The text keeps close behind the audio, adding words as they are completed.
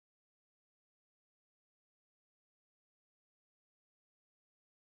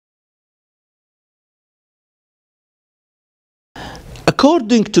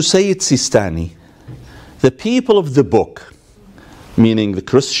According to Sayyid Sistani, the people of the book, meaning the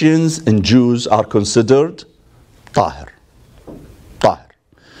Christians and Jews, are considered tahir. Tahir.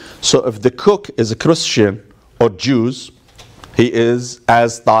 So if the cook is a Christian or Jews, he is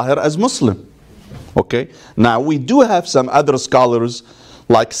as tahir as Muslim. Okay? Now we do have some other scholars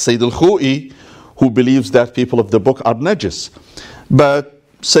like Sayyid al-Khou'i who believes that people of the book are najis. But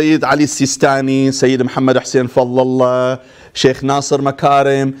Sayyid Ali Sistani, Sayyid Muhammad Hussein Fadlallah, Sheikh Nasser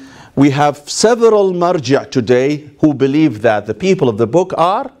Makarim, we have several marji' today who believe that the people of the book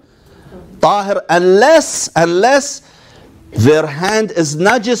are tahir unless their hand is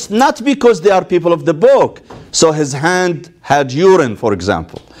najis, not because they are people of the book. So his hand had urine, for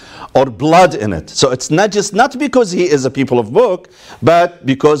example, or blood in it. So it's najis not because he is a people of book, but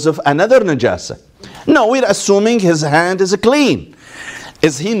because of another najasa. No, we're assuming his hand is clean.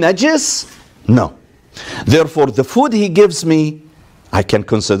 Is he najis? No. Therefore, the food he gives me, I can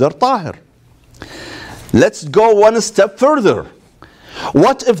consider tahir. Let's go one step further.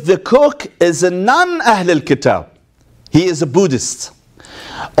 What if the cook is a non-Ahl al-Kitab? He is a Buddhist,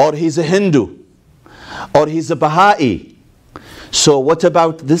 or he's a Hindu, or he's a Baha'i. So what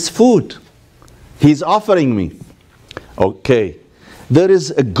about this food he's offering me? Okay, there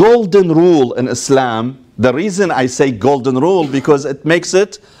is a golden rule in Islam. The reason I say golden rule, because it makes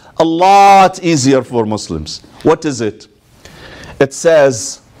it a lot easier for Muslims. What is it? It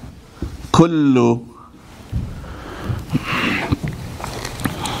says, كل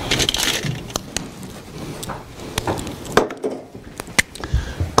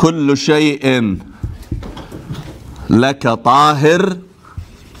شيء لك طاهر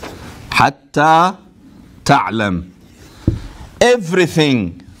حتى تعلم.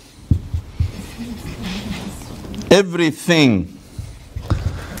 Everything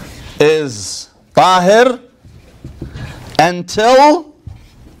is tahir until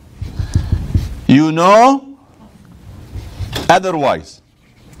you know otherwise.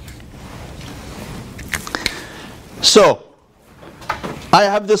 So, I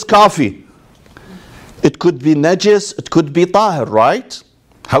have this coffee. It could be najis, it could be tahir, right?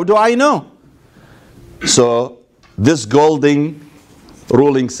 How do I know? So, this golden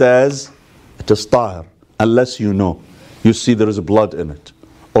ruling says it is tahir, unless you know. You see there is blood in it,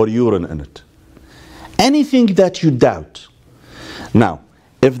 or urine in it. Anything that you doubt. Now,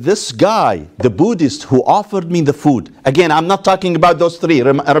 if this guy, the Buddhist who offered me the food, again, I'm not talking about those three,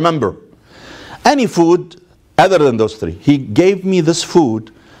 remember. Any food other than those three, he gave me this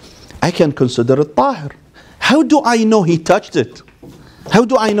food, I can consider it tahir. How do I know he touched it? How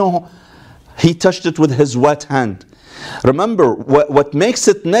do I know he touched it with his wet hand? Remember, what makes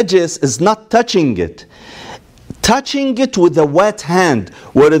it najis is not touching it. Touching it with a wet hand,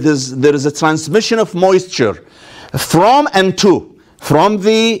 where there is a transmission of moisture from and to, from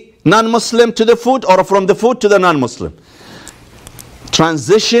the non-Muslim to the food, or from the food to the non-Muslim.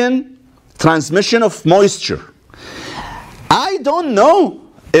 Transmission of moisture. I don't know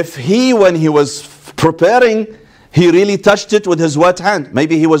if he, when he was preparing, he really touched it with his wet hand.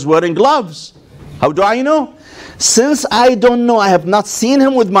 Maybe he was wearing gloves. How do I know? Since I don't know, I have not seen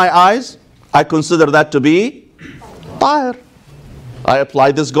him with my eyes, I consider that to be tahir. I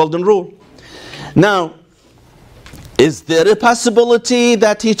apply this golden rule. Now, is there a possibility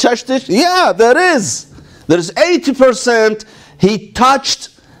that he touched it? Yeah, there is. There is 80% he touched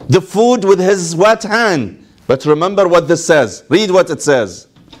the food with his wet hand. But remember what this says. Read what it says.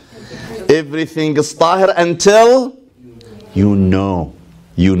 Everything is tahir until you know.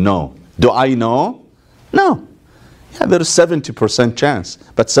 You know. Do I know? No. Yeah, there is 70% chance.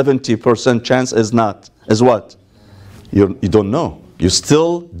 But 70% chance is not. Is what? You don't know. You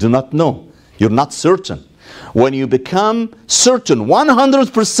still do not know. You're not certain. When you become certain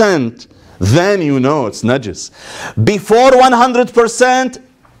 100%, then you know it's najis. Before 100%,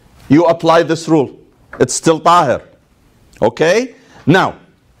 you apply this rule. It's still tahir. Okay? Now,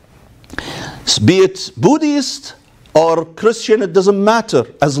 be it Buddhist or Christian, it doesn't matter,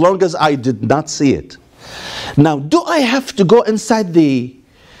 as long as I did not see it. Now, do I have to go inside the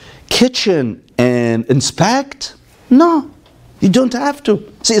kitchen and inspect? No, you don't have to.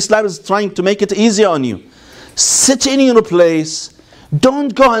 See, Islam is trying to make it easier on you. Sit in your place.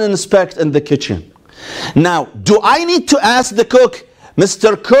 Don't go and inspect in the kitchen. Now, do I need to ask the cook,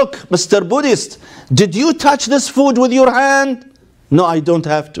 Mr. Cook, Mr. Buddhist, did you touch this food with your hand? No, I don't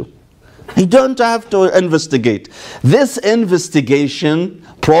have to. I don't have to investigate. This investigation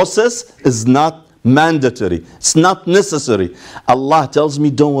process is not mandatory. It's not necessary. Allah tells me,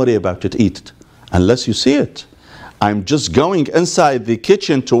 don't worry about it, eat it. Unless you see it. I'm just going inside the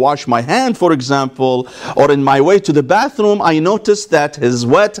kitchen to wash my hand, for example, or in my way to the bathroom, I noticed that his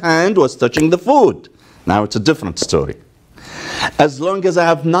wet hand was touching the food. Now it's a different story. As long as I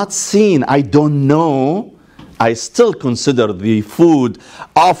have not seen, I don't know, I still consider the food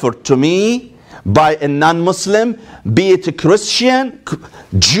offered to me by a non-Muslim, be it a Christian,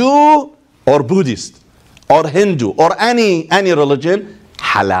 Jew, or Buddhist, or Hindu, or any religion,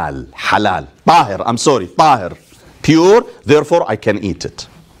 halal, tahir, I'm sorry, tahir, pure, therefore I can eat it.